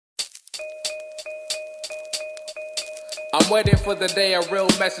I'm waiting for the day a real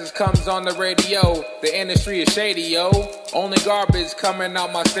message comes on the radio. The industry is shady, yo. Only garbage coming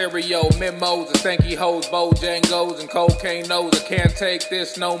out my stereo. Memos and stanky hoes, Bojangles and cocaine nose. I can't take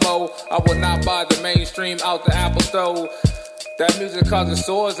this no more. I will not buy the mainstream out the Apple Store. That music causes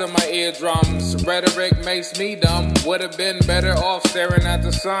sores in my eardrums. Rhetoric makes me dumb. Would've been better off staring at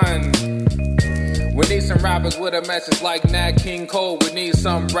the sun. We need some rappers with a message like Nat King Cole. We need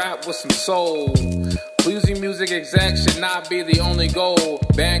some rap with some soul. Pleasing music execs should not be the only goal.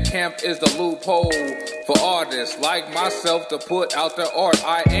 Bandcamp is the loophole for artists like myself to put out their art.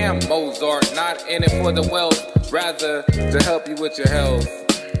 I am Mozart, not in it for the wealth, rather to help you with your health.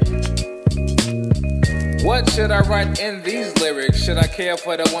 What should I write in these lyrics? Should I care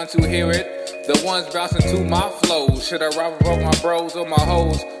for the ones who hear it? The ones bouncing to my flows? Should I rap about my bros or my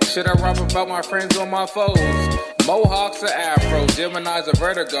hoes? Should I rap about my friends or my foes? Mohawks or afro, Gemini's or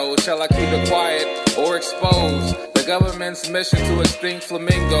vertigo. Shall I keep it quiet or expose the government's mission to extinct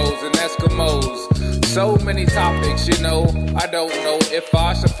flamingos and Eskimos? So many topics, you know, I don't know if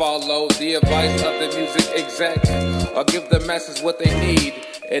I should follow the advice of the music exec or give the masses what they need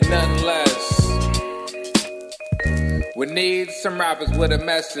and nothing less. We need some rappers with a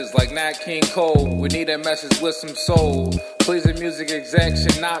message like Nat King Cole. We need a message with some soul. Pleasing music exec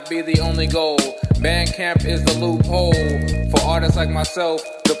should not be the only goal. Bandcamp is the loophole for artists like myself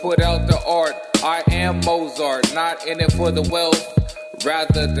to put out the art. I am Mozart, not in it for the wealth,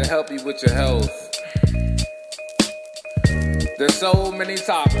 rather to help you with your health. There's so many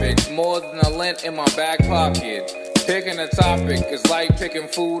topics, more than a lint in my back pocket. Picking a topic is like picking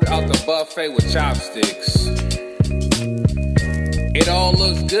food out the buffet with chopsticks. It all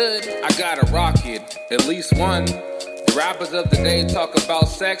looks good, I gotta rock it, at least one. The rappers of the day talk about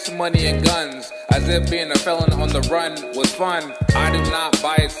sex, money, and guns, as if being a felon on the run was fun. I do not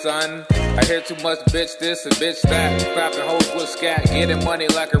buy it, son. I hear too much bitch this and bitch that. Clapping hoes with scat, getting money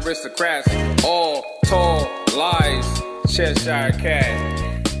like aristocrats. All tall lies, Cheshire Cat.